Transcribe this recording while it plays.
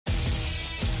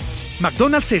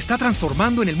McDonald's se está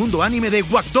transformando en el mundo anime de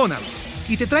McDonald's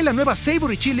y te trae la nueva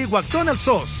Savory Chili McDonald's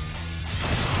Sauce.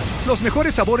 Los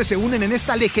mejores sabores se unen en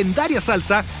esta legendaria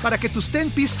salsa para que tus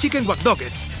 10-piece chicken wack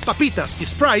nuggets, papitas y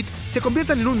Sprite se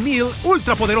conviertan en un meal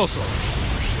ultra poderoso.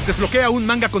 Desbloquea un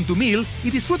manga con tu meal y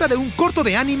disfruta de un corto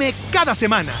de anime cada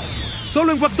semana.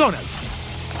 Solo en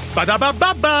McDonald's.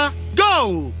 ¡Badabababa!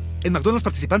 ¡Go! En McDonald's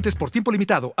participantes por tiempo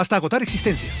limitado hasta agotar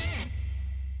existencias.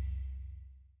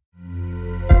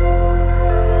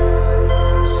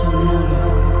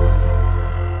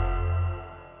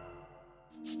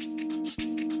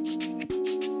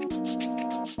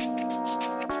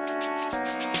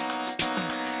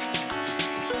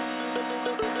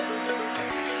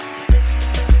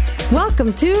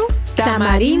 Welcome to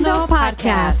Tamarindo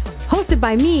Podcast, hosted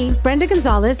by me, Brenda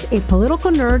Gonzalez, a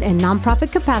political nerd and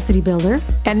nonprofit capacity builder,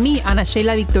 and me, Ana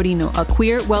Sheila Victorino, a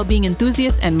queer well-being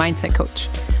enthusiast and mindset coach.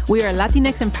 We are a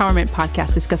Latinx empowerment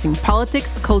podcast discussing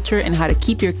politics, culture, and how to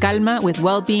keep your calma with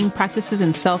well-being practices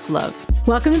and self-love.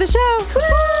 Welcome to the show.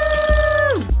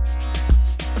 Woo!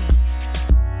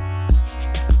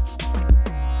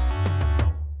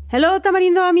 Hello,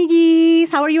 Tamarindo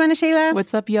amiguis. How are you, Ana Sheila?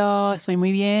 What's up, y'all? Soy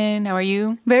muy bien. How are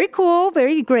you? Very cool.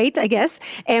 Very great, I guess.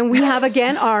 And we have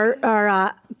again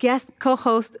our guest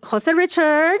co-host, Jose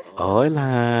Richard.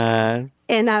 Hola.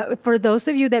 And for those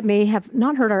of you that may have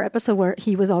not heard our episode where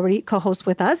he was already co-host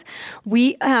with us,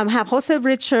 we have Jose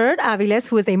Richard Aviles,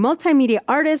 who is a multimedia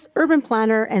artist, urban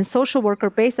planner, and social worker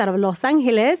based out of Los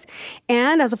Angeles.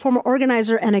 And as a former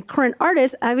organizer and a current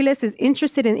artist, Aviles is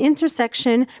interested in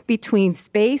intersection between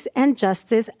space and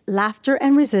justice, laughter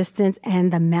and resistance,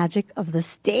 and the magic of the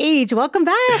stage. Welcome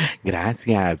back.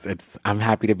 Gracias. I'm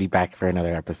happy to be back for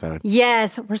another episode.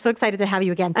 Yes, we're so excited to have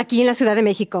you again aquí en la Ciudad de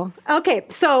México. Okay,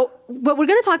 so what we're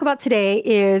going to talk about today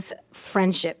is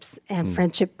friendships and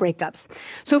friendship breakups.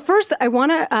 So first, I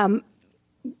want to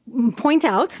point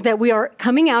out that we are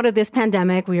coming out of this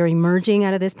pandemic. We are emerging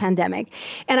out of this pandemic.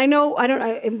 And I know,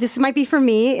 this might be for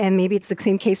me, and maybe it's the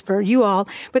same case for you all,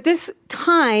 but this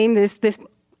time, this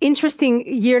interesting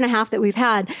year and a half that we've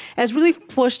had has really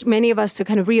pushed many of us to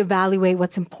kind of reevaluate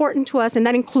what's important to us. And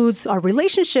that includes our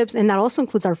relationships, and that also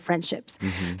includes our friendships.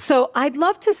 Mm-hmm. So I'd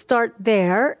love to start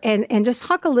there and just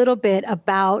talk a little bit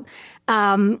about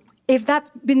if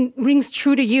that rings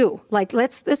true to you. Like,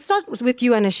 let's start with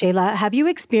you, Ana Sheila. Have you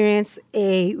experienced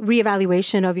a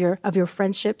reevaluation of your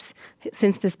friendships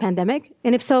since this pandemic?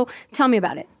 And if so, tell me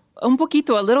about it. Un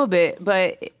poquito, a little bit,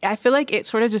 but I feel like it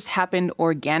sort of just happened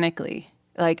organically.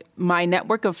 Like, my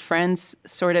network of friends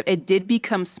it did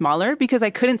become smaller because I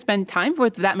couldn't spend time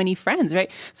with that many friends,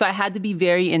 right? So I had to be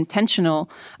very intentional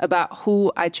about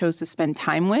who I chose to spend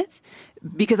time with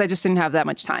because I just didn't have that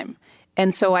much time.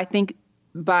 And so I think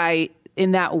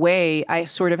in that way, I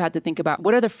sort of had to think about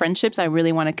what are the friendships I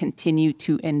really want to continue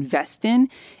to invest in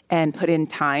and put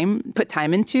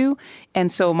time into.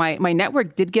 And so my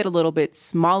network did get a little bit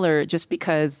smaller just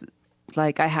because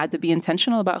I had to be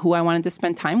intentional about who I wanted to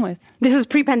spend time with. This is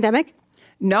pre-pandemic?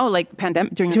 No,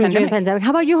 during the pandemic.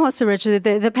 How about you, Jose Richard?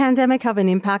 Did the pandemic have an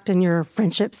impact on your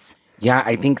friendships? Yeah,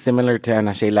 I think similar to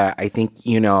Ana Sheila, I think,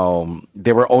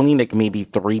 there were only maybe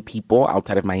 3 people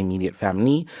outside of my immediate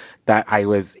family that I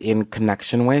was in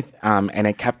connection with. And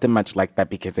I kept it much like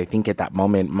that because I think at that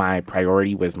moment, my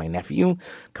priority was my nephew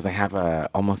because I have a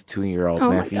almost 2-year-old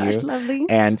nephew. Oh my gosh, lovely.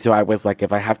 And so I was like,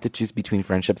 if I have to choose between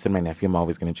friendships and my nephew, I'm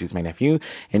always going to choose my nephew.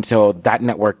 And so that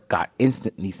network got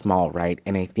instantly small, right?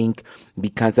 And I think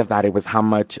because of that, it was how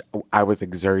much I was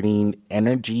exerting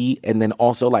energy. And then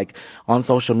also on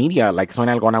social media, Soy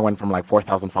Nalgona went from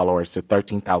 4,000 followers to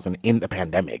 13,000 in the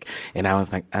pandemic. And I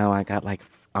was like, oh, I got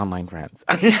online friends.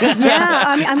 Yeah,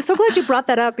 I'm so glad you brought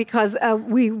that up because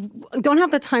we don't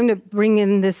have the time to bring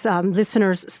in this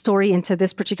listener's story into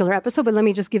this particular episode, but let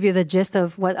me just give you the gist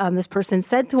of what this person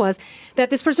said to us,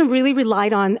 that this person really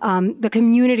relied on the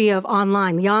community of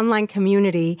online, the online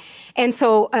community. And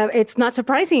so it's not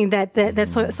surprising that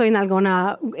Soy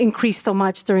Nalgona increased so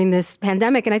much during this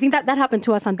pandemic. And I think that happened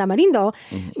to us on Tamarindo.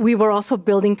 Mm-hmm. We were also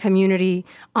building community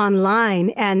online.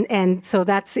 And so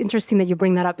that's interesting that you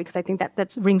bring that up because I think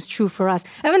that rings true for us.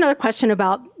 I have another question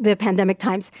about the pandemic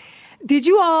times. Did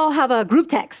you all have a group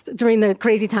text during the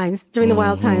crazy times, during the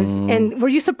wild times? And were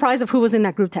you surprised of who was in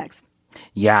that group text?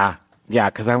 Yeah,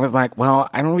 because I was like, well,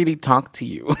 I don't really talk to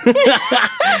you.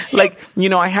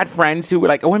 I had friends who were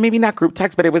like, oh, maybe not group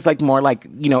text, but it was more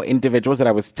individuals that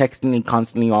I was texting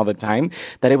constantly all the time,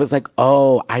 that it was like,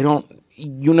 oh, I don't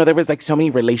there was like so many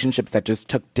relationships that just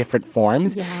took different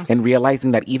forms, and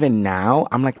realizing that even now,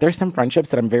 I'm like, there's some friendships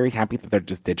that I'm very happy that they're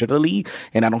just digitally,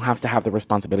 and I don't have to have the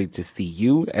responsibility to see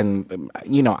you. And,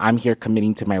 I'm here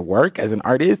committing to my work as an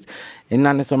artist, and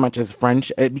not so much as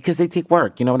friends, because they take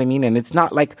work, you know what I mean? And it's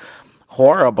not like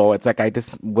horrible. It's like, I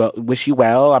just wish you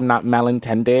well. I'm not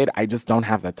malintended. I just don't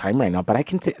have that time right now, but I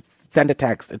can send a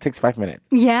text. It takes 5 minutes.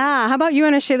 Yeah. How about you,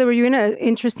 Anna Shayla? Were you in an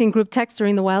interesting group text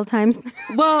during the wild times?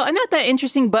 Well, not that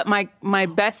interesting, but my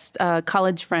best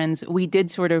college friends, we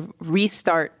did sort of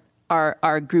restart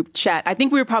our group chat. I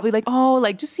think we were probably like,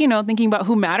 just, thinking about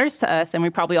who matters to us. And we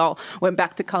probably all went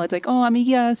back to college like,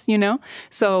 amigas,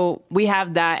 So we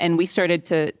have that, and we started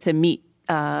to meet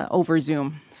over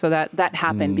Zoom. So that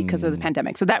happened because of the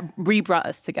pandemic. So that re-brought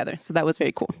us together. So that was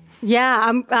very cool.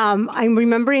 Yeah, I'm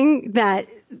remembering that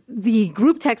the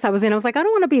group text I was in, I was like, I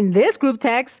don't want to be in this group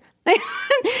text.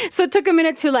 So it took a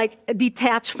minute to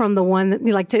detach from the one,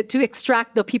 to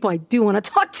extract the people I do want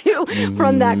to talk to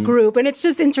from that group. And it's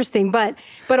just interesting. But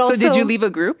also. So did you leave a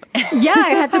group? Yeah,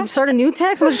 I had to start a new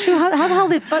text. How the hell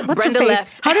did what's Brenda her face?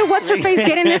 left. How did what's her face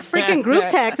get in this freaking group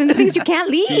text? And the things you can't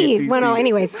leave. Well,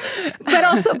 anyways.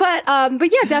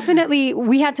 But yeah, definitely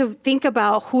we had to think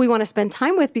about who we want to spend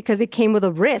time with, because it came with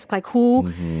a risk. Like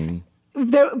who.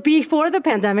 Before the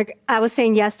pandemic, I was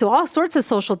saying yes to all sorts of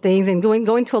social things and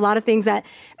going to a lot of things that,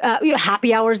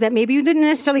 happy hours that maybe you didn't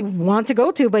necessarily want to go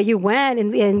to, but you went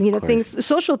and things,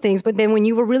 social things. But then when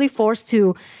you were really forced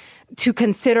to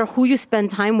consider who you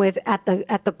spend time with at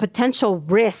the potential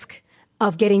risk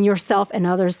of getting yourself and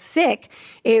others sick,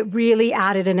 it really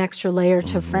added an extra layer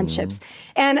to friendships.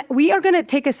 And we are going to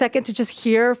take a second to just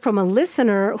hear from a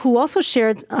listener who also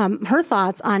shared her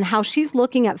thoughts on how she's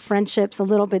looking at friendships a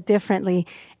little bit differently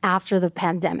after the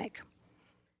pandemic.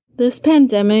 This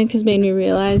pandemic has made me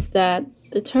realize that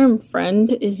the term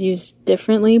friend is used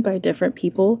differently by different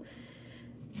people.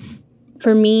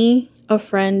 For me, a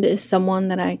friend is someone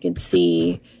that I could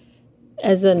see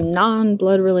as a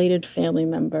non-blood related family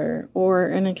member or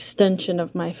an extension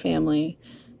of my family,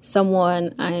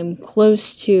 someone I'm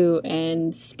close to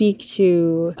and speak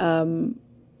to,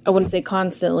 I wouldn't say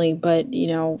constantly, but,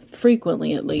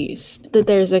 frequently at least, that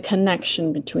there's a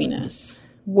connection between us.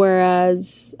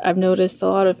 Whereas I've noticed a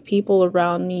lot of people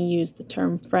around me use the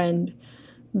term friend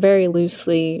very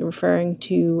loosely, referring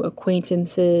to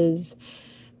acquaintances,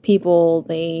 people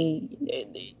they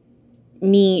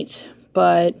meet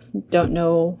but don't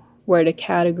know where to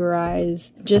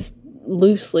categorize. Just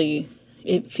loosely,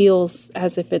 it feels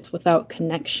as if it's without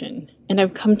connection. And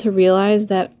I've come to realize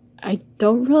that I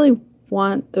don't really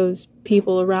want those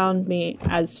people around me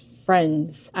as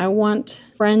friends. I want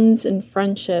friends and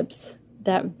friendships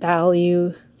that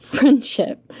value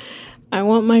friendship. I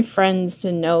want my friends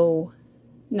to know,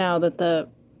 now that the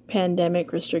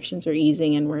pandemic restrictions are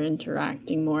easing and we're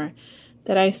interacting more,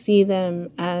 that I see them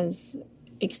as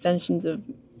extensions of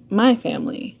my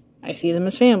family. I see them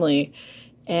as family,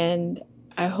 and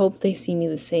I hope they see me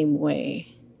the same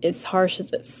way. As harsh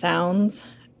as it sounds,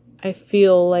 I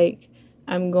feel like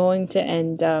I'm going to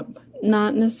end up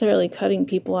not necessarily cutting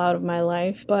people out of my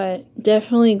life, but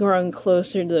definitely growing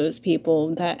closer to those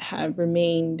people that have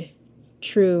remained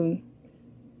true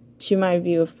to my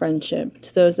view of friendship,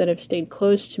 to those that have stayed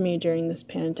close to me during this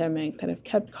pandemic, that have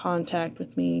kept contact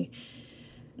with me.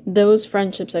 Those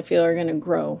friendships, I feel, are going to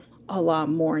grow a lot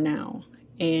more now.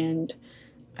 And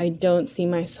I don't see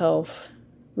myself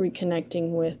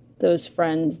reconnecting with those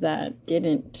friends that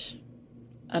didn't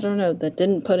put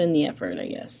in the effort, I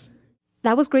guess.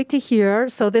 That was great to hear.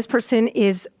 So this person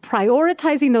is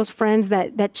prioritizing those friends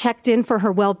that checked in for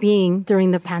her well-being during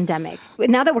the pandemic.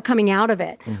 Now that we're coming out of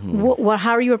it,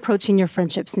 how are you approaching your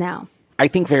friendships now? I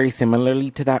think very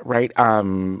similarly to that, right?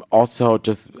 Also,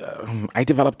 just I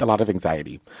developed a lot of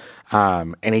anxiety,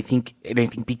 and I think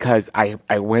because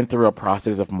I went through a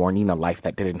process of mourning a life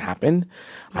that didn't happen,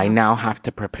 I now have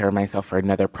to prepare myself for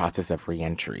another process of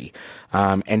reentry,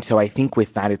 and so I think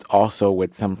with that, it's also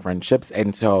with some friendships,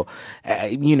 and so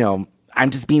I'm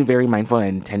just being very mindful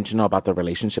and intentional about the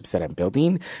relationships that I'm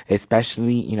building,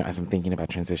 especially, as I'm thinking about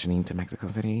transitioning to Mexico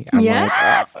City. I'm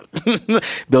like,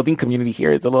 building community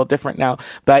here is a little different now.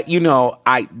 But,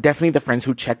 I definitely the friends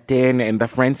who checked in and the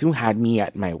friends who had me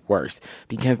at my worst,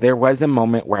 because there was a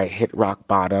moment where I hit rock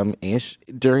bottom-ish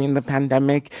during the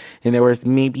pandemic. And there was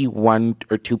maybe one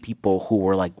or two people who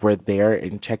were there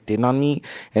and checked in on me.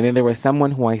 And then there was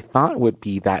someone who I thought would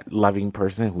be that loving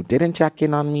person who didn't check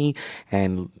in on me.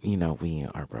 And, we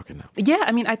are broken up. Yeah,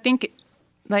 I mean, I think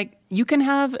you can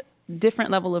have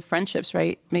different level of friendships,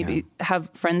 right? Maybe have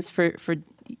friends for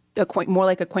more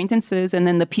like acquaintances, and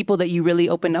then the people that you really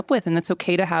open up with. And it's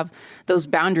okay to have those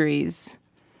boundaries.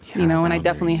 And I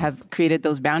definitely have created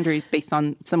those boundaries based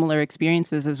on similar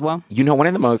experiences as well. One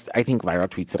of the most, I think, viral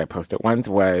tweets that I posted once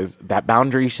was that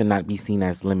boundaries should not be seen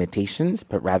as limitations,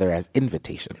 but rather as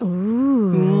invitations.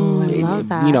 Ooh, I love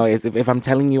that. If I'm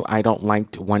telling you I don't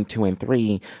like 1, 2, and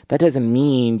 3, that doesn't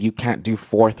mean you can't do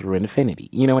 4 through infinity.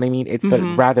 You know what I mean? But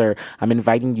rather, I'm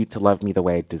inviting you to love me the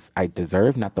way I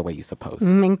deserve, not the way you suppose.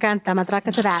 Me encanta,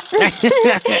 matraca to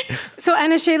that. So,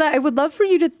 Ana Sheila, I would love for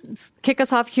you to kick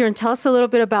us off here and tell us a little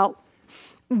bit about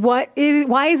why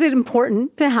is it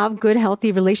important to have good,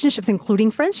 healthy relationships, including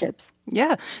friendships?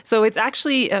 Yeah. So it's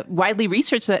actually widely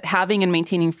researched that having and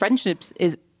maintaining friendships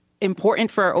is important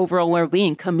for our overall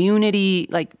well-being. Community,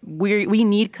 we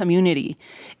need community.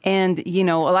 And,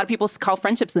 a lot of people call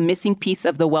friendships the missing piece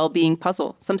of the well-being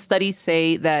puzzle. Some studies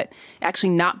say that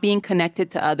actually not being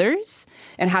connected to others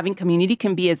and having community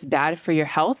can be as bad for your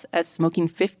health as smoking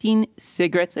 15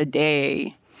 cigarettes a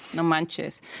day. No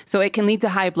manches. So it can lead to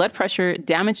high blood pressure,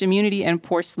 damaged immunity, and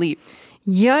poor sleep.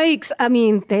 Yikes. I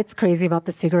mean, that's crazy about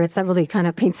the cigarettes. That really kind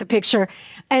of paints a picture.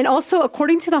 And also,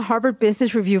 according to the Harvard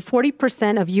Business Review,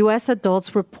 40% of U.S.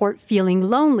 adults report feeling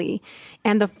lonely.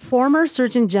 And the former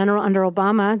Surgeon General under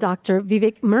Obama, Dr.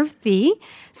 Vivek Murthy,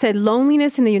 said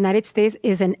loneliness in the United States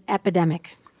is an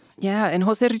epidemic. Yeah. And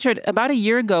Jose Richard, about a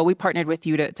year ago, we partnered with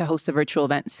you to host a virtual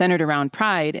event centered around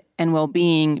pride and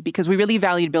well-being because we really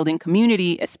valued building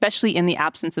community, especially in the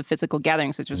absence of physical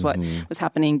gatherings, which is what was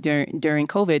happening during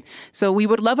COVID. So we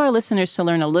would love our listeners to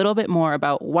learn a little bit more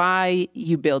about why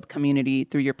you build community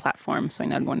through your platform. Soy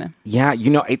Nalgona. Yeah,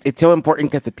 it's so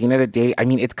important because at the end of the day, I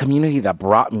mean, it's community that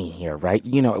brought me here, right?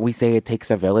 We say it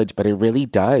takes a village, but it really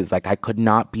does. I could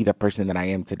not be the person that I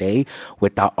am today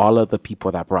without all of the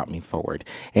people that brought me forward.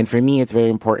 And for me, it's very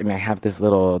important. I have this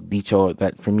little dicho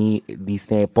that for me,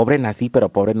 dice, pobre nací, pero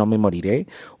pobre no me moriré.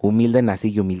 Humilde nací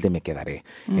y humilde me quedaré.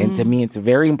 And to me, it's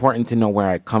very important to know where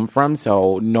I come from.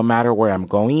 So no matter where I'm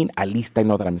going, at least I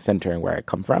know that I'm centering where I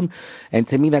come from. And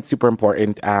to me, that's super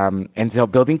important. And so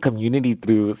building community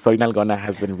through Soy Nalgona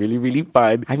has been really, really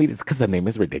fun. I mean, it's because the name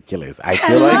is ridiculous. I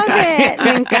love it.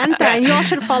 Me encanta. And you all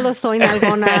should follow Soy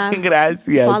Nalgona.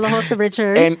 Gracias. Follow Jose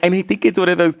Richard. And I think it's one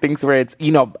of those things where it's,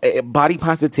 body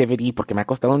positivity, porque me ha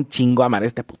costado un chingo amar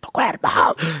este puto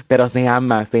cuerpo, pero se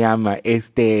ama,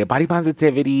 body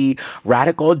positivity,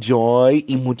 radical joy,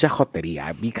 y mucha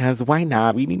jotería, because why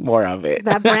not? We need more of it.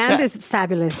 That brand is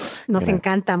fabulous. Nos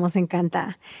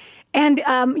encanta. And,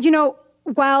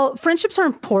 while friendships are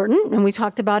important, and we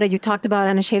talked about it, you talked about,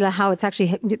 Ana Sheila, how it's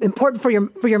actually important for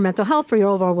your mental health, for your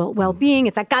overall well-being.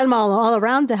 It's a calma all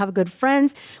around to have good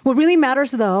friends. What really matters,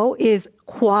 though, is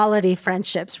quality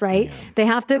friendships, right? Yeah. They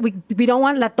have to, we don't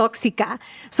want la tóxica.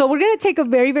 So we're going to take a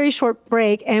very, very short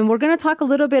break, and we're going to talk a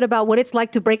little bit about what it's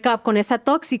like to break up con esa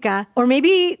tóxica, or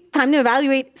maybe time to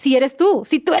evaluate si eres tú,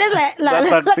 si tú eres la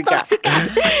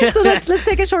tóxica. So let's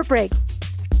take a short break.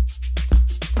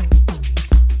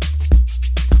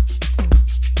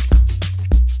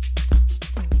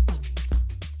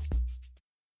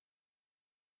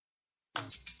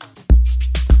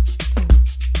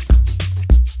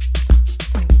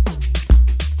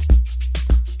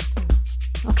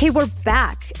 Okay, we're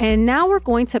back. And now we're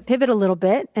going to pivot a little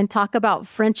bit and talk about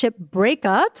friendship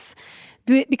breakups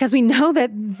because we know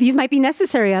that these might be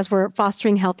necessary as we're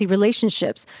fostering healthy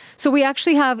relationships. So we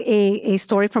actually have a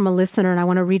story from a listener, and I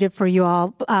want to read it for you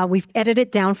all. We've edited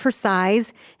it down for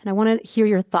size, and I want to hear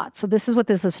your thoughts. So this is what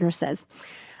this listener says.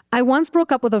 I once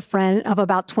broke up with a friend of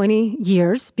about 20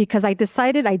 years because I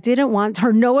decided I didn't want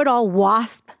her know-it-all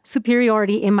WASP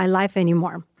superiority in my life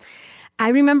anymore. I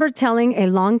remember telling a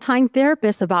longtime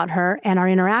therapist about her and our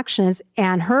interactions,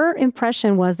 and her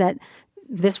impression was that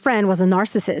this friend was a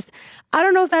narcissist. I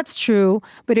don't know if that's true,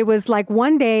 but it was like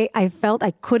one day I felt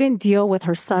I couldn't deal with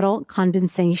her subtle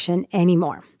condescension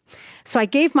anymore. So I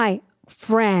gave my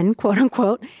friend, quote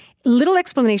unquote, little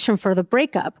explanation for the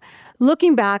breakup.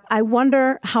 Looking back, I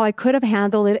wonder how I could have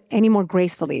handled it any more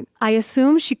gracefully. I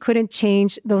assume she couldn't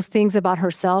change those things about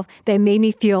herself that made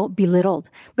me feel belittled.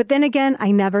 But then again, I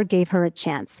never gave her a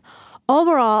chance.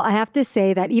 Overall, I have to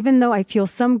say that even though I feel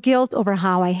some guilt over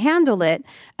how I handle it,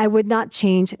 I would not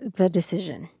change the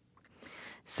decision.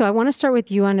 So I want to start with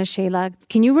you, Ana Sheila.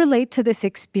 Can you relate to this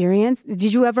experience?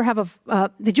 Did you ever have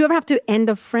to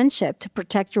end a friendship to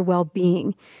protect your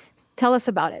well-being? Tell us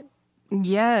about it.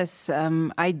 Yes,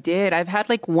 I did. I've had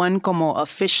like one como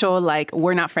official, like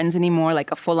we're not friends anymore,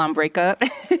 like a full-on breakup.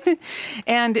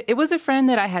 And it was a friend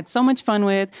that I had so much fun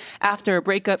with. After a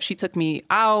breakup, she took me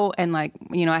out and like,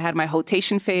 I had my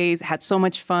hotation phase, had so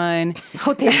much fun.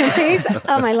 Hotation phase?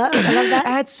 I love that. I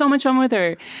had so much fun with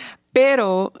her.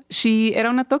 Pero she era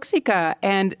una tóxica,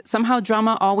 and somehow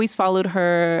drama always followed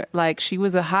her. Like she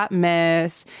was a hot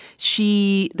mess.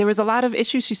 There was a lot of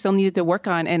issues she still needed to work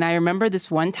on. And I remember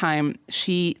this one time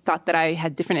she thought that I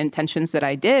had different intentions that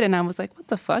I did. And I was like, what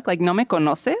the fuck? Like, no me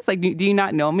conoces? Like, do you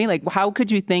not know me? Like, how could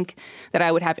you think that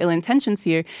I would have ill intentions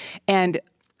here? And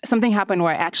something happened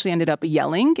where I actually ended up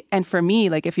yelling. And for me,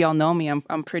 like, if y'all know me,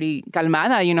 I'm pretty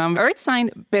calmada, I'm earth sign,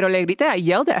 pero le grité, I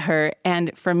yelled at her.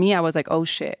 And for me, I was like, oh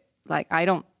shit. Like,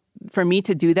 for me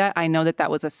to do that, I know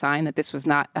that was a sign that this was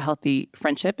not a healthy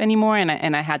friendship anymore.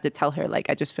 And I had to tell her, like,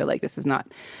 I just feel like this is not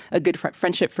a good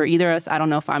friendship for either of us. I don't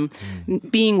know if I'm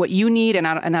being what you need, and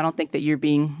I don't think that you're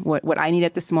being what I need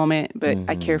at this moment, but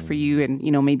I care for you, and,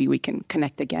 maybe we can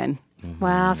connect again.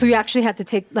 Wow. So you actually had to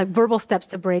take like verbal steps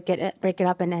to break it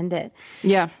up and end it.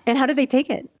 Yeah. And how did they take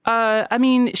it? I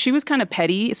mean, she was kind of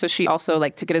petty, so she also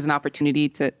like took it as an opportunity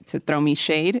to throw me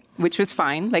shade, which was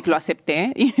fine. Like lo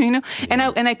acepté, Yeah.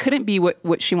 And I couldn't be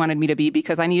what she wanted me to be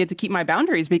because I needed to keep my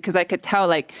boundaries, because I could tell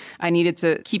like I needed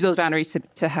to keep those boundaries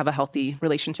to have a healthy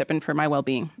relationship and for my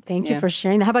well-being. Thank you for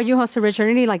sharing that. How about you, Jose Richard?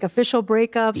 Any like official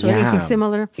breakups or anything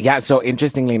similar? Yeah. So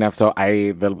interestingly enough,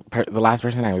 the last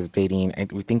person I was dating,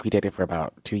 we think we dated for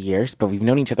about 2 years, but we've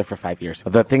known each other for 5 years.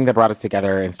 The thing that brought us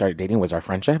together and started dating was our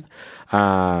friendship.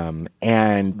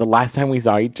 And the last time we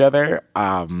saw each other,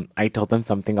 I told them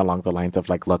something along the lines of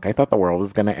like, look, I thought the world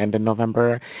was going to end in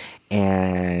November.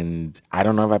 And I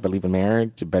don't know if I believe in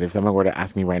marriage, but if someone were to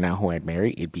ask me right now who I'd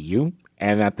marry, it'd be you.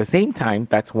 And at the same time,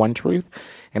 that's one truth.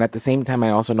 And at the same time,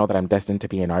 I also know that I'm destined to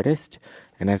be an artist.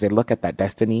 And as I look at that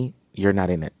destiny, you're not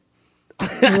in it.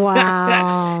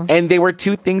 Wow. And they were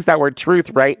two things that were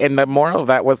truth, right? And the moral of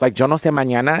that was like, yo no sé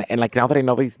mañana. And like, now that I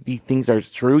know these things are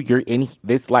true, you're in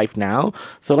this life now.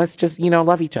 So let's just,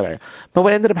 love each other. But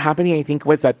what ended up happening, I think,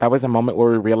 was that was a moment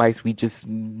where we realized we just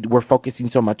were focusing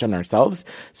so much on ourselves.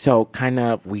 So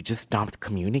we just stopped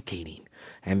communicating.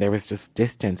 And there was just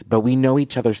distance. But we know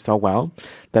each other so well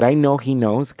that I know he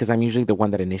knows, because I'm usually the one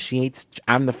that initiates.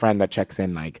 I'm the friend that checks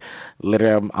in, like,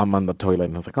 literally I'm on the toilet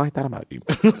and I was like, oh, I thought about you.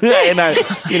 And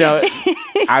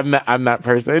I'm that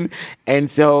person.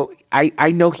 And so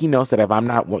I know he knows that if I'm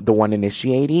not the one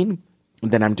initiating,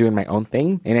 then I'm doing my own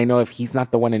thing. And I know if he's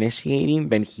not the one initiating,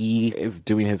 then he is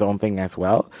doing his own thing as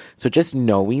well. So just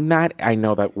knowing that, I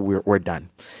know that we're done.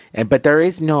 But there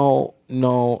is no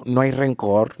hay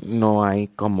rencor, no hay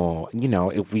como,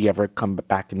 if we ever come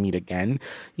back and meet again,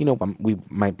 we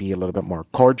might be a little bit more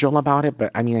cordial about it. But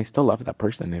I mean, I still love that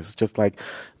person. It was just like...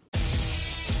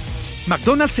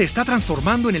 McDonald's se está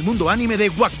transformando en el mundo anime de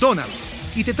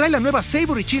McDonald's y te trae la nueva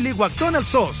Savory Chili McDonald's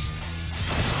Sauce.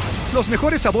 Los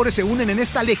mejores sabores se unen en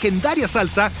esta legendaria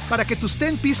salsa para que tus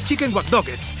 10-piece chicken wack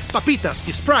nuggets, papitas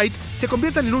y Sprite se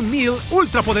conviertan en un meal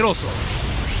ultra poderoso.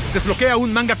 Desbloquea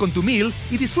un manga con tu meal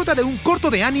y disfruta de un corto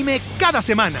de anime cada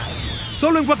semana.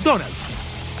 Solo en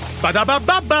McDonald's.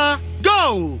 ¡Badabababa!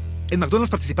 ¡Go! En McDonald's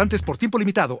participantes por tiempo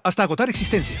limitado hasta agotar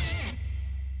existencias.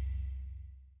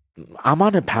 I'm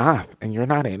on a path and you're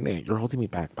not in it. You're holding me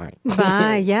back.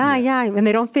 Bye. Yeah. And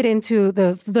they don't fit into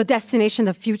the destination,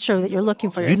 the future that you're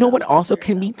looking for yourself. You know what also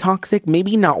can be toxic?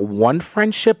 Maybe not one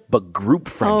friendship, but group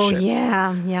friendships. Oh,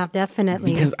 yeah,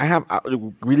 definitely. Because I have,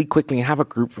 really quickly, I have a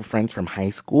group of friends from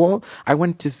high school. I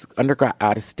went to undergrad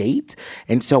out of state.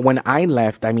 And so when I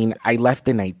left, I left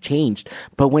and I changed.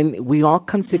 But when we all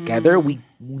come together,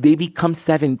 they become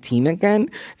 17 again.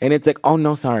 And it's like, oh,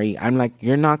 no, sorry. I'm like,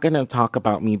 you're not going to talk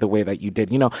about me the way that you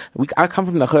did. I come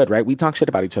from the hood, right? We talk shit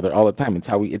about each other all the time. It's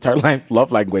our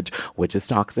love language, which is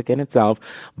toxic in itself.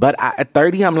 But at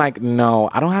 30, I'm like,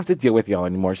 no, I don't have to deal with y'all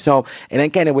anymore. So, and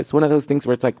again, it was one of those things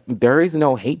where it's like, there is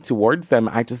no hate towards them.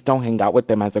 I just don't hang out with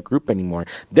them as a group anymore.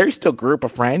 They're still a group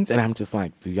of friends. And I'm just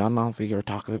like, do y'all not see your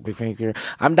toxic behavior?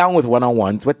 I'm down with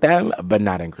one-on-ones with them, but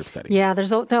not in group settings. Yeah,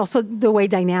 there's also the way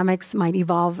dynamics might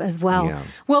evolve as well. Yeah.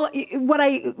 Well,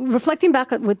 reflecting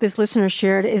back on what this listener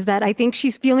shared is that I think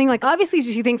she's feeling like, obviously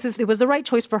she thinks it was the right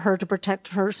choice for her to protect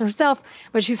herself,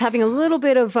 but she's having a little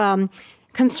bit of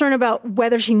concern about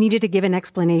whether she needed to give an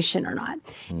explanation or not.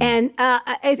 And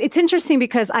it's interesting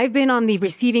because I've been on the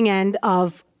receiving end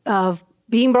of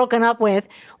being broken up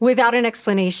without an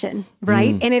explanation,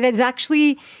 right? And it is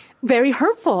actually very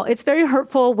hurtful. It's very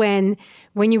hurtful when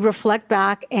when you reflect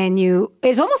back and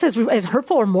it's almost as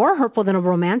hurtful or more hurtful than a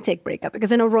romantic breakup.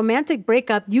 Because in a romantic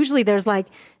breakup, usually there's like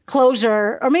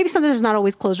closure, or maybe sometimes there's not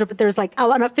always closure, but there's like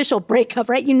an official breakup,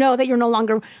 right? You know that you're no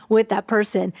longer with that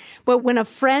person. But when a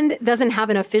friend doesn't have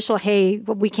an official, hey,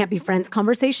 we can't be friends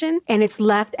conversation, and it's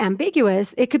left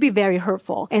ambiguous, it could be very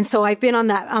hurtful. And so I've been on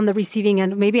the receiving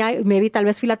end. Maybe tal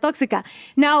vez fui la tóxica.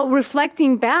 Now,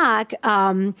 reflecting back,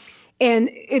 and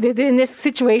in this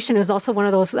situation, it was also one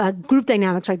of those group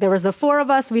dynamics, right? There was the four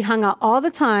of us, we hung out all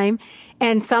the time,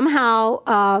 and somehow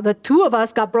the two of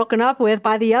us got broken up with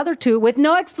by the other two with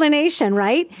no explanation,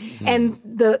 right? Mm-hmm. And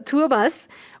the two of us,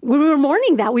 we were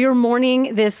mourning that. We were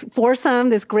mourning this foursome,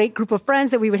 this great group of friends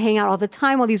that we would hang out all the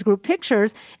time, all these group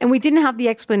pictures, and we didn't have the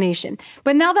explanation.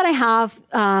 But now that I have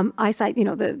eyesight,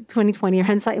 the 2020 or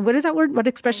hindsight, what is that word? What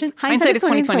expression? Hindsight is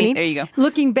 2020. There you go.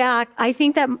 Looking back, I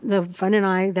think that the friend and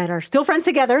I that are still friends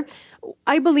together,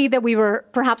 I believe that we were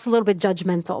perhaps a little bit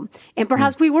judgmental. And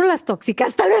perhaps we were las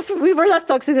tóxicas. Tal vez we were las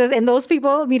tóxicas, and those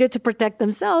people needed to protect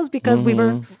themselves because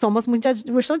we're so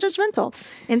judgmental.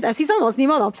 And así somos, ni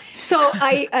modo. So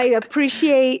I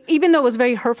appreciate, even though it was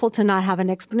very hurtful to not have an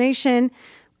explanation,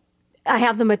 I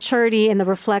have the maturity and the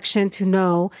reflection to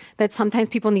know that sometimes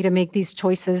people need to make these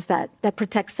choices that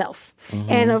protect self.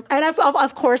 Mm-hmm. And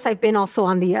of course, I've been also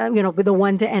on the, with the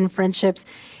one to end friendships.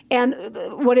 And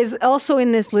what is also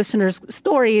in this listener's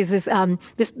story is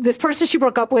this person she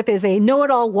broke up with is a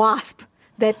know-it-all wasp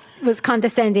that was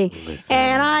condescending. Listen.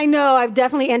 And I know I've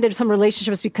definitely ended some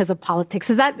relationships because of politics.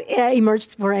 Has that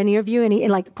emerged for any of you? Any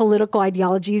like political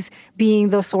ideologies being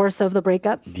the source of the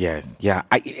breakup? Yes. Yeah.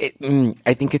 I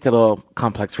think it's a little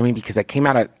complex for me because I came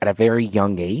out at a very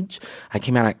young age. I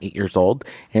came out at 8 years old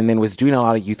and then was doing a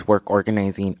lot of youth work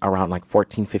organizing around like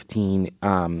 14, 15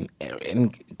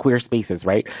 in queer spaces,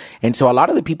 right? And so a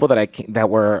lot of the people that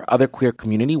were other queer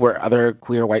community were other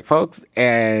queer white folks.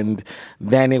 And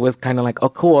then it was kind of like,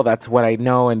 oh, cool, that's what I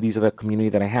know, and these are the community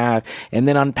that I have. And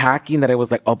then unpacking that, it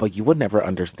was like, oh, but you would never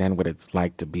understand what it's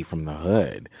like to be from the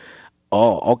hood.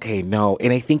 Oh, okay, no.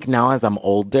 And I think now as I'm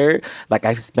older, like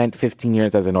I've spent 15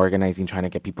 years as an organizing trying to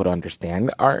get people to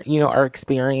understand our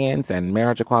experience and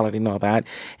marriage equality and all that.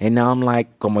 And now I'm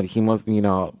like, como dijimos,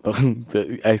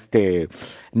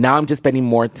 now I'm just spending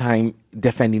more time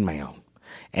defending my own.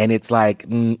 And it's like,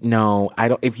 no, I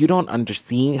don't. If you don't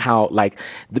understand how, like,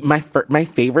 my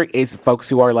favorite is folks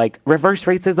who are like, reverse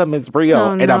racism is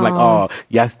real, and I'm like, oh,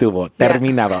 ya estuvo,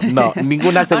 terminado, no,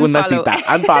 ninguna segunda cita,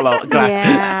 unfollow.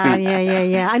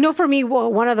 Yeah. I know for me,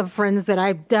 one of the friends that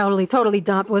I totally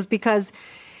dumped was because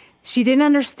she didn't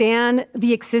understand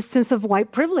the existence of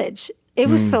white privilege. It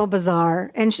was so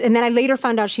bizarre. And then I later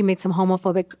found out she made some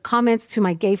homophobic comments to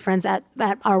my gay friends at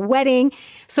our wedding.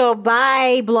 So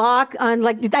bye, block. I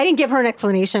didn't give her an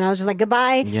explanation. I was just like,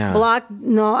 goodbye, block.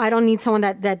 No, I don't need someone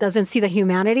that doesn't see the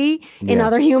humanity in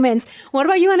other humans. What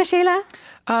about you, Ana Sheila?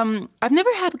 I've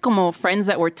never had como friends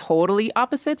that were totally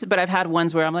opposites, but I've had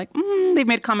ones where I'm like, they've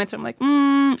made comments, I'm like,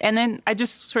 and then I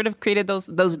just sort of created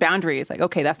those boundaries. Like,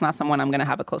 okay, that's not someone I'm going to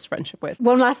have a close friendship with.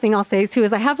 One last thing I'll say too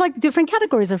is I have like different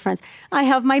categories of friends. I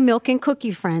have my milk and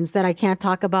cookie friends that I can't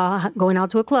talk about going out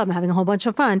to a club and having a whole bunch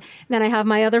of fun. Then I have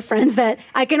my other friends that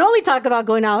I can only talk about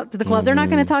going out to the club. Mm-hmm. They're not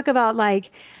going to talk about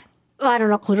like, I don't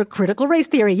know, critical race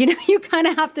theory. You kind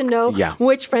of have to know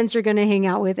which friends you're going to hang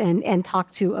out with and talk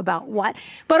to about what.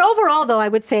 But overall, though, I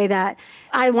would say that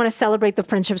I want to celebrate the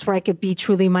friendships where I could be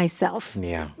truly myself.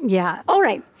 Yeah. All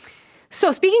right.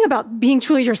 So speaking about being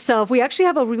truly yourself, we actually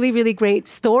have a really, really great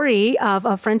story of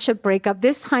a friendship breakup,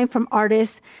 this time from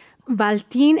artist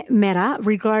Valentin Mera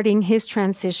regarding his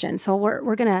transition. So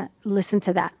we're going to listen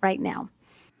to that right now.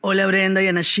 Hola Brenda y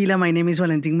Ana Sheila, my name is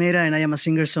Valentin Mera and I am a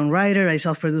singer-songwriter. I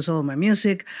self-produce all of my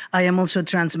music. I am also a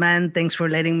trans man. Thanks for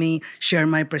letting me share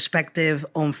my perspective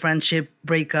on friendship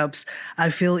breakups.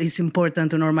 I feel it's important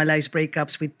to normalize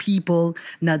breakups with people,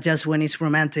 not just when it's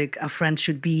romantic. A friend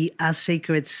should be a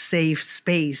sacred, safe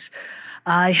space.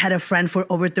 I had a friend for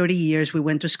over 30 years. We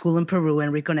went to school in Peru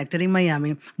and reconnected in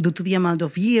Miami. Due to the amount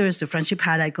of years the friendship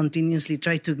had, I continuously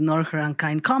tried to ignore her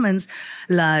unkind comments.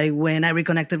 Like when I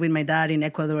reconnected with my dad in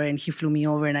Ecuador and he flew me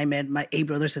over and I met my 8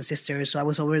 brothers and sisters, so I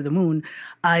was over the moon.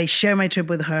 I shared my trip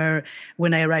with her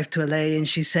when I arrived to LA and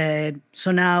she said,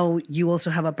 so now you also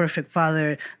have a perfect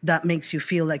father that makes you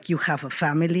feel like you have a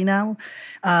family now.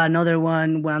 Another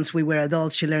one, once we were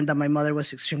adults, she learned that my mother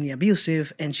was extremely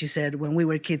abusive and she said, when we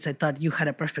were kids, I thought you you had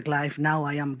a perfect life. Now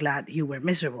I am glad you were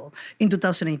miserable. In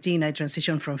 2018, I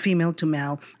transitioned from female to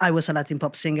male. I was a Latin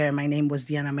pop singer, and my name was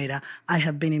Diana Mera. I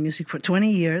have been in music for 20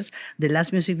 years. The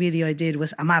last music video I did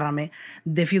was Amárrame.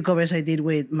 The few covers I did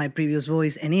with my previous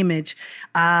voice and image,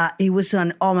 it was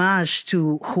an homage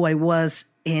to who I was,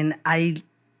 and I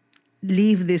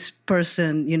leave this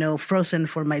person, frozen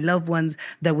for my loved ones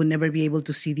that would never be able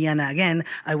to see Diana again.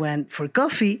 I went for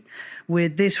coffee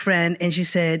with this friend, and she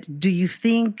said, do you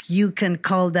think you can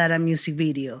call that a music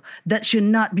video? That should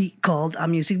not be called a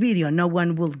music video. No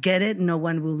one will get it. No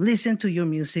one will listen to your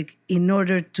music. In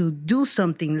order to do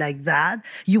something like that,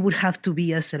 you would have to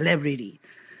be a celebrity.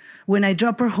 When I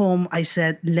dropped her home, I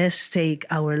said, let's take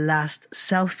our last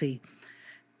selfie.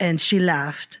 And she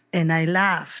laughed, and I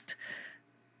laughed.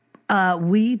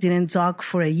 We didn't talk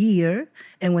for a year,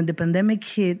 and when the pandemic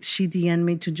hit, she DM'd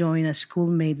me to join a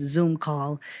schoolmate Zoom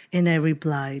call, and I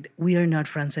replied, we are not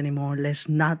friends anymore. Let's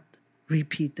not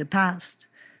repeat the past.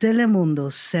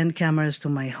 Telemundo sent cameras to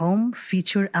my home,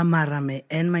 featured Amárrame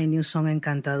and my new song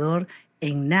Encantador,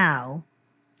 and now,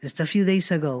 just a few days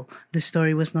ago, the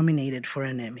story was nominated for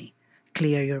an Emmy.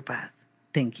 Clear your path.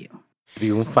 Thank you.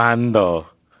 Triunfando.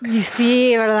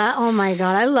 Sí, ¿verdad? Oh my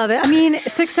God, I love it. I mean,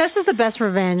 success is the best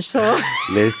revenge. So,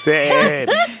 Listen,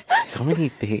 so many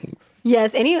things.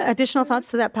 yes. Any additional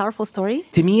thoughts to that powerful story?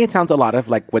 To me, it sounds a lot of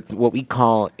like what we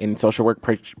call in social work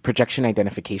projection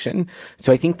identification.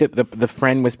 So I think that the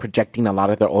friend was projecting a lot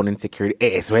of their own insecurity.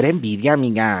 Eso era envidia,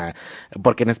 amiga.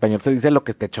 Porque en español se dice lo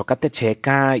que te choca, te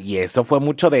checa. Y eso fue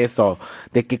mucho de eso.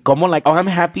 De que como like, oh, I'm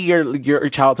happy your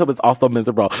childhood was also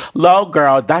miserable. Low,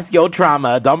 girl, that's your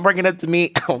trauma. Don't bring it up to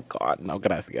me. Oh, God, no,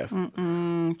 gracias.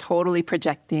 Totally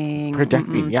projecting.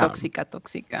 Yeah.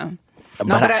 Tóxica.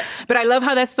 No, but I love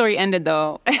how that story ended,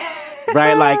 though.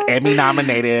 Right, like Emmy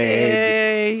nominated.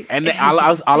 Yay. And then all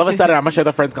of a sudden, I'm sure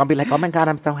the friend's going to be like, oh my God,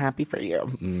 I'm so happy for you.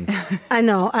 I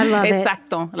know. I love it.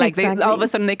 Exacto. Like all of a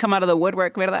sudden they come out of the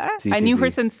woodwork, ¿verdad? Sí, I sí, knew sí. her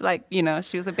since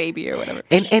she was a baby or whatever.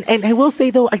 And I will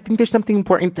say, though, I think there's something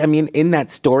important, in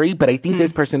that story, but I think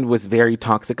this person was very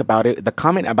toxic about it. The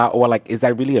comment about, is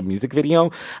that really a music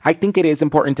video? I think it is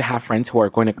important to have friends who are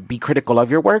going to be critical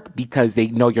of your work because they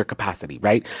know your capacity,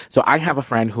 right? So I have a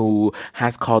friend who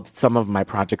has called some of my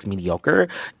projects mediocre,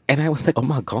 and I was like, oh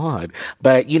my God.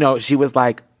 But, she was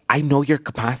like, I know your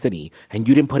capacity and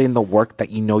you didn't put in the work that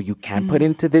you can put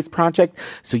into this project.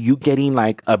 So you getting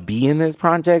like a B in this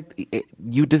project,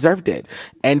 you deserved it.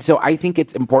 And so I think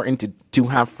it's important to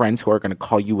have friends who are going to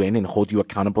call you in and hold you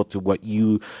accountable to what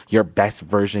your best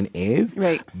version is.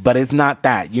 Right. But it's not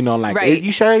that, right. Is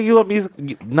you sure you a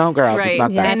music? No, girl, right. it's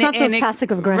not that. It's not those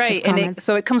passive-aggressive comments.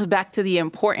 So it comes back to the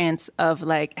importance of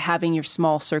like having your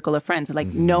small circle of friends, like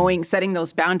knowing, setting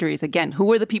those boundaries. Again,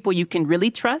 who are the people you can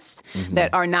really trust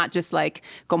that are not just like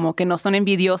como que no son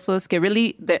envidiosos, que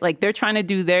really they're trying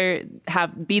to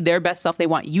be their best self. They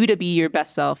want you to be your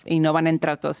best self. Y no van a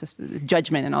entrar todo this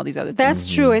judgment and all these other things.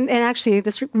 That's true. And actually,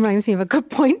 this reminds me of a good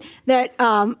point that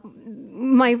I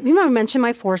mentioned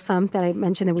my foursome that I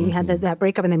mentioned that we had that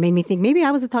breakup, and that made me think maybe I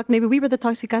was maybe we were the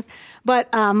toxicas.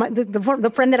 But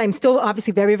the friend that I'm still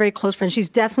obviously very, very close friend, she's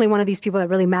definitely one of these people that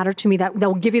really matter to me, that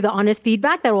will give you the honest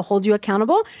feedback, that will hold you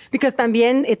accountable. Because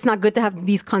también it's not good to have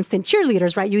these constant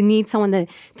cheerleaders, right? You need someone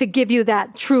to give you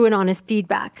that true and honest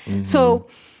feedback. So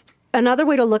another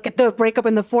way to look at the breakup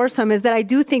and the foursome is that I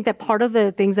do think that part of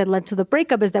the things that led to the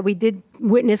breakup is that we did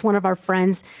witness one of our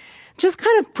friends just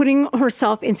kind of putting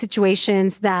herself in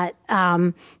situations that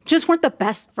just weren't the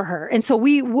best for her. And so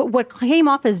what came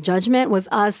off as judgment was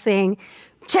us saying,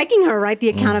 checking her, right? The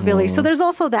accountability. So there's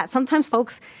also that. Sometimes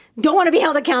folks don't want to be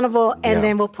held accountable and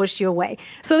then will push you away.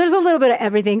 So there's a little bit of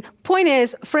everything. Point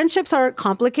is, friendships are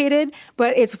complicated,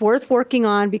 but it's worth working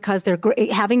on because they're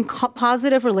great. Having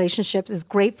positive relationships is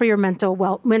great for your mental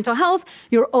health,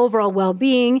 your overall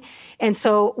well-being. And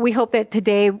so we hope that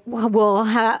today we'll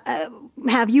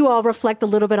have you all reflect a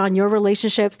little bit on your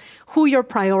relationships, who you're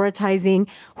prioritizing,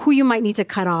 who you might need to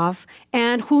cut off,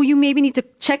 and who you maybe need to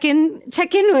check in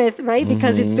with, right?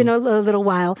 Because it's been a little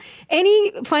while.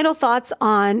 Any final thoughts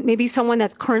on maybe someone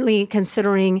that's currently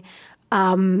considering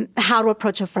how to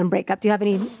approach a friend breakup? Do you have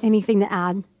anything to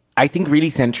add? I think really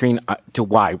centering to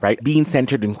why, right? Being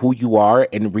centered in who you are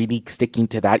and really sticking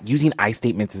to that. Using I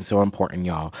statements is so important,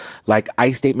 y'all. Like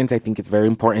I statements, I think it's very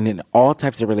important in all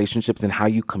types of relationships and how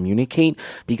you communicate,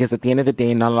 because at the end of the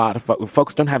day, not a lot of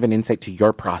folks don't have an insight to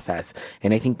your process.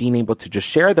 And I think being able to just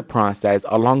share the process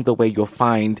along the way, you'll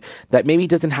find that maybe it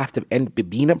doesn't have to end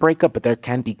being a breakup, but there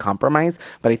can be compromise.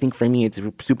 But I think for me, it's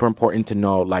super important to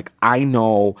know, like, I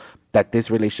know that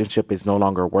this relationship is no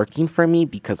longer working for me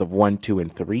because of 1, 2,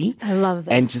 and 3. I love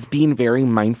this. And just being very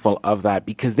mindful of that,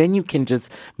 because then you can just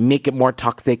make it more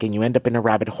toxic and you end up in a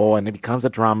rabbit hole and it becomes a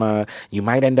drama. You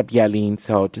might end up yelling.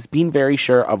 So just being very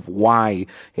sure of why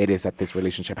it is that this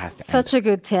relationship has to end. Such a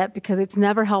good tip, because it's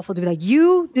never helpful to be like,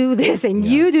 you do this and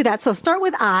you do that. So start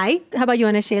with I. How about you,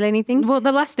 Ana Sheila? Anything? Well,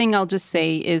 the last thing I'll just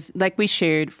say is, like we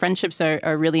shared, friendships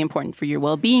are really important for your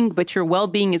well-being, but your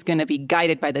well-being is going to be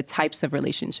guided by the types of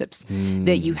relationships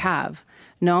that you have.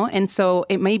 No? And so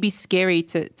it may be scary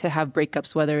to have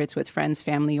breakups, whether it's with friends,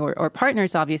 family, or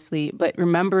partners, obviously, but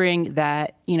remembering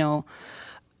that,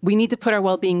 we need to put our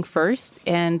well-being first,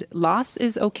 and loss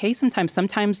is okay sometimes.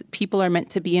 Sometimes people are meant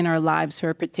to be in our lives for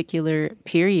a particular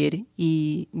period.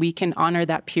 We can honor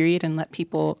that period and let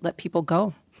people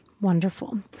go.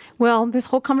 Wonderful. Well, this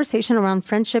whole conversation around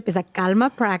friendship is a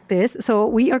calma practice. So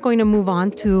we are going to move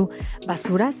on to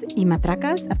basuras y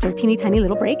matracas after a teeny tiny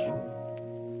little break.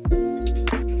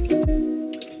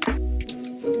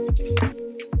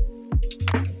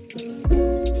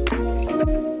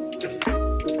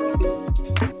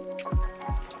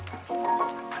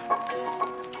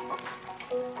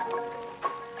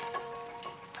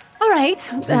 All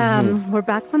right, we're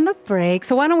back from the break.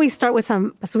 So why don't we start with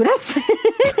some basuras?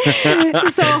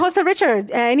 So, Jose Richard,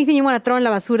 anything you want to throw in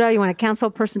la basura? You want to cancel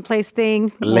a person, place,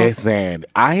 thing? Listen,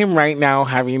 I am right now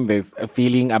having this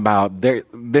feeling about this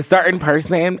certain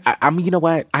person. I'm, you know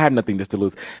what? I have nothing just to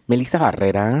lose. Melissa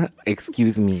Barrera,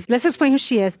 excuse me. Let's explain who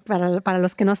she is para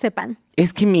los que no sepan.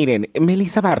 Es que miren,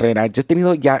 Melissa Barrera, yo he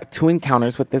tenido ya 2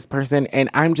 encounters with this person, and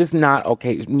I'm just not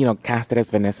okay, casted as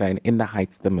Vanessa in The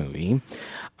Heights, the movie.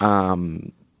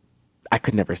 I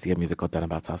could never see a musical done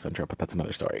about South Central, but that's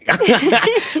another story.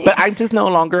 But I'm just no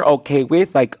longer okay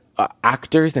with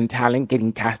actors and talent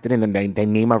getting casted in the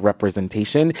name of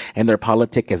representation, and their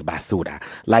politic is basura.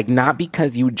 Not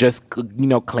because you just,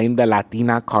 claim the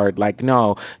Latina card.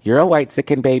 No, you're a white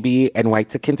chicken baby, and white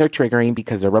chickens are triggering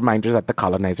because they're reminders that the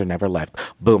colonizer never left.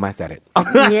 Boom, I said it.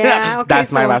 Yeah, okay.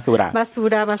 That's my basura.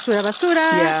 Basura.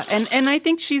 Yeah, and I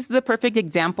think she's the perfect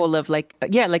example of like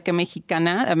a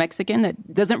Mexicana, a Mexican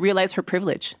that doesn't realize her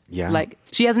privilege. Yeah.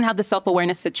 She hasn't had the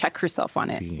self-awareness to check herself on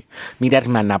it. Sí. Mira,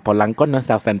 hermana, Polanco no es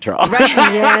South Central. Right.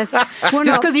 Yes. Well,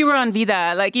 just because you were on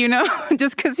Vida,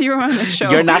 just because you were on the show.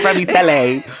 You're not from East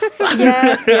LA.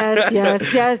 Yes.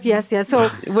 So,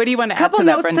 what do you want to add couple to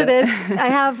that, notes Brenda? to this. I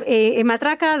have a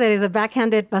matraca that is a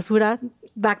backhanded basura.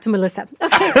 Back to Melissa.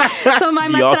 Okay. So my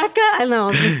matraca, I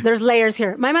know, there's layers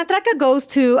here. My matraca goes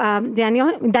to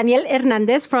Daniel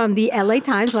Hernandez from the LA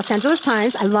Times, Los Angeles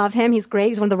Times. I love him. He's great.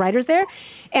 He's one of the writers there.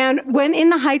 And when In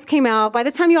the Heights came out, by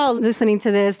the time you all listening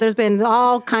to this, there's been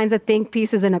all kinds of think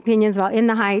pieces and opinions about In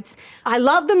the Heights. I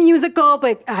love the musical,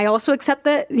 but I also accept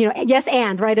the, yes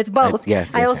and, right? It's both.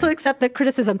 Yes, I also accept the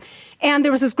criticism. And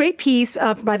there was this great piece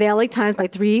by the LA Times by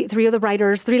three of the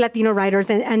writers, 3 Latino writers,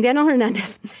 and Daniel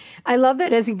Hernandez. I love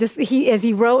it as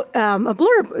he wrote a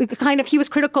blurb. He was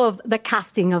critical of the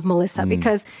casting of Melissa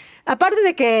because aparte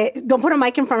de que don't put a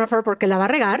mic in front of her porque la va a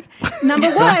regar.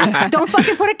 Number 1, don't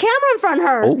fucking put a camera in front of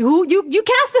her. Oh. You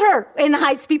casted her in the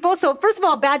Heights, people. So first of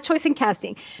all, bad choice in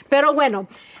casting. Pero bueno,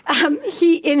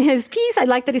 he in his piece, I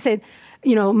like that he said,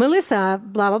 Melissa,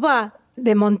 blah blah blah.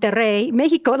 De Monterrey,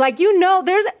 Mexico.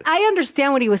 I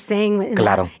understand what he was saying.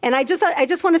 Claro. And I just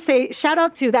want to say shout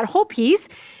out to that whole piece,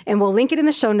 and we'll link it in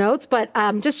the show notes. But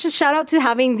just shout out to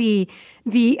having the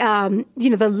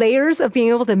layers of being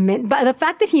able to, but the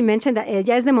fact that he mentioned that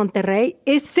ella es de Monterrey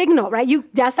is signal, right? You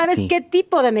ya sabes qué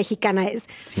tipo de mexicana es.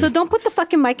 Sí. So don't put the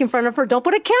fucking mic in front of her. Don't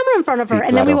put a camera in front of her,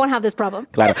 and then we won't have this problem.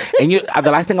 Claro. And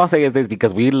the last thing I'll say is this,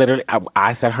 because we literally,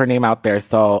 I said her name out there.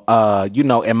 So,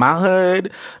 in my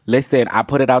hood, listen, I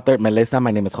put it out there. Melissa,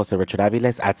 my name is Jose Richard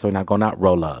Aviles. At Soy Nagona,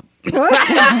 roll up.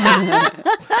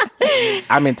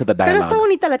 I'm into the dialogue. Pero está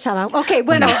bonita la chava. Okay,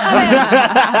 bueno.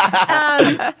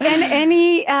 And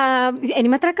any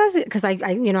matracas? Because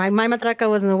my matraca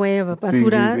was in the way of a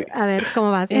basura. A ver, ¿cómo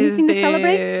vas? Anything to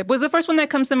celebrate? The first one that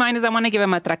comes to mind is I want to give a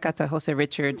matraca to Jose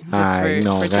Richard just for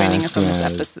joining us on this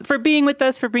episode, for being with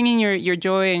us, for bringing your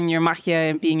joy and your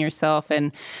magia and being yourself.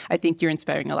 And I think you're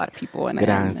inspiring a lot of people, and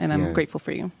I'm grateful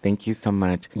for you. Thank you so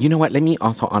much. You know what? Let me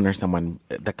also honor someone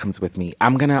that comes with me.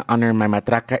 I'm gonna honor my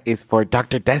matraca is for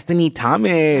Dr. Destiny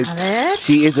Thomas.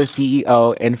 She is the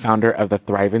CEO and founder of the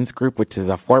Thrivance Group, which is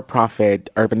a for-profit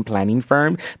urban planning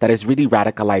firm that is really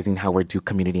radicalizing how we do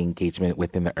community engagement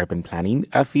within the urban planning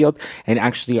field. And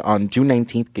actually on June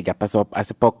 19th, que ya pasó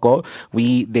hace poco,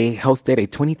 they hosted a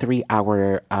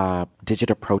 23-hour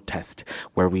digital protest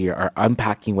where we are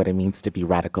unpacking what it means to be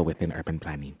radical within urban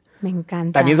planning. Me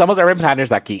encanta. También somos urban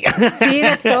planners aquí. Sí,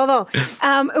 de todo.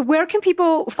 Where can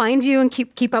people find you and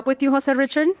keep up with you, Jose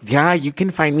Richard? Yeah, you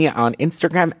can find me on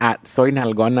Instagram at Soy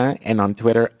Nalgona and on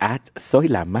Twitter at Soy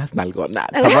La Más Nalgona.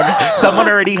 Someone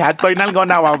already had Soy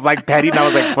Nalgona. I was like petty and I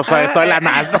was like, pues soy La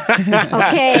Más.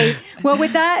 Okay. Well,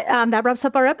 with that, that wraps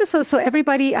up our episode. So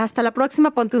everybody, hasta la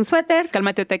próxima. Ponte un suéter.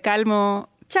 Cálmate, te calmo.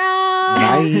 Ciao.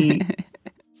 Bye.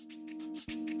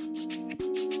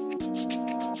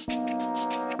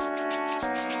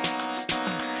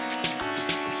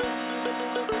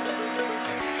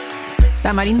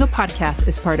 Tamarindo Podcast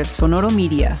is part of Sonoro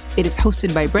Media. It is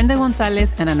hosted by Brenda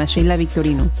Gonzalez and Ana Sheila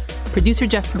Victorino. Producer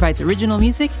Jeff provides original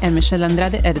music and Michelle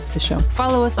Andrade edits the show.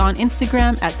 Follow us on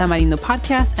Instagram at Tamarindo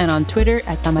Podcast and on Twitter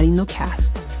at Tamarindo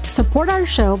Cast. Support our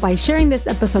show by sharing this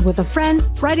episode with a friend,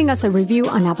 writing us a review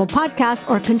on Apple Podcasts,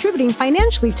 or contributing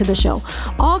financially to the show.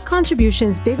 All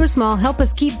contributions, big or small, help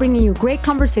us keep bringing you great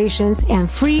conversations and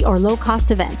free or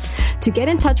low-cost events. To get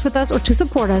in touch with us or to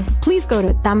support us, please go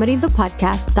to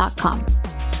tamarindopodcast.com.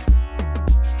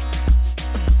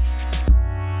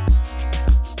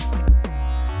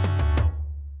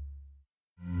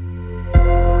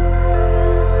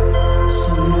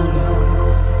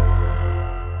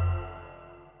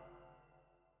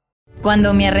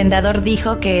 Cuando mi arrendador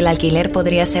dijo que el alquiler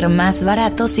podría ser más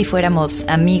barato si fuéramos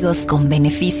amigos con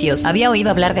beneficios. Había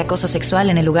oído hablar de acoso sexual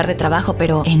en el lugar de trabajo,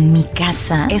 pero en mi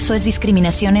casa, eso es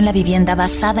discriminación en la vivienda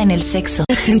basada en el sexo.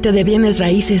 La gente de bienes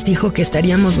raíces dijo que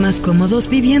estaríamos más cómodos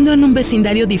viviendo en un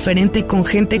vecindario diferente con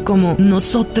gente como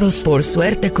nosotros. Por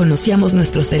suerte conocíamos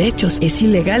nuestros derechos. Es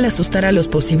ilegal asustar a los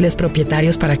posibles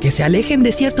propietarios para que se alejen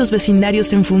de ciertos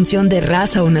vecindarios en función de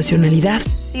raza o nacionalidad.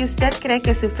 Si usted cree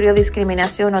que sufrió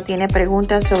discriminación o tiene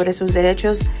preguntas sobre sus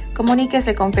derechos,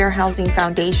 comuníquese con Fair Housing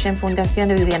Foundation, Fundación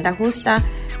de Vivienda Justa,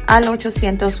 al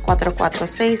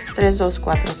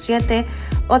 800-446-3247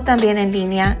 o también en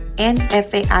línea en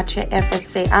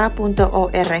fhfca.org.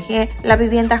 La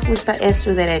vivienda justa es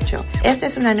su derecho. Este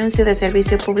es un anuncio de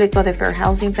servicio público de Fair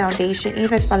Housing Foundation y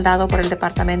respaldado por el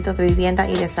Departamento de Vivienda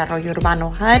y Desarrollo Urbano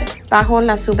HUD bajo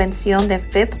la subvención de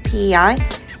FIP-PI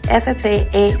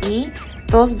FPEI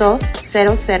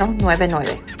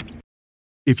 220099.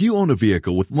 If you own a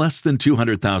vehicle with less than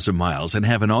 200,000 miles and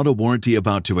have an auto warranty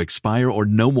about to expire or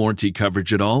no warranty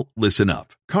coverage at all, listen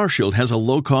up. CarShield has a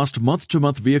low-cost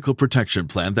month-to-month vehicle protection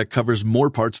plan that covers more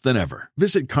parts than ever.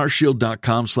 Visit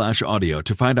carshield.com/audio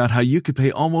to find out how you could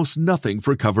pay almost nothing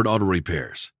for covered auto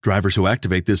repairs. Drivers who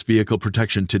activate this vehicle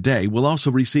protection today will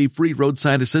also receive free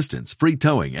roadside assistance, free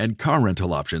towing, and car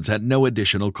rental options at no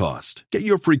additional cost. Get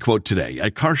your free quote today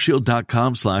at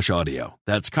carshield.com/audio.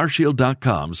 That's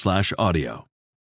carshield.com/audio.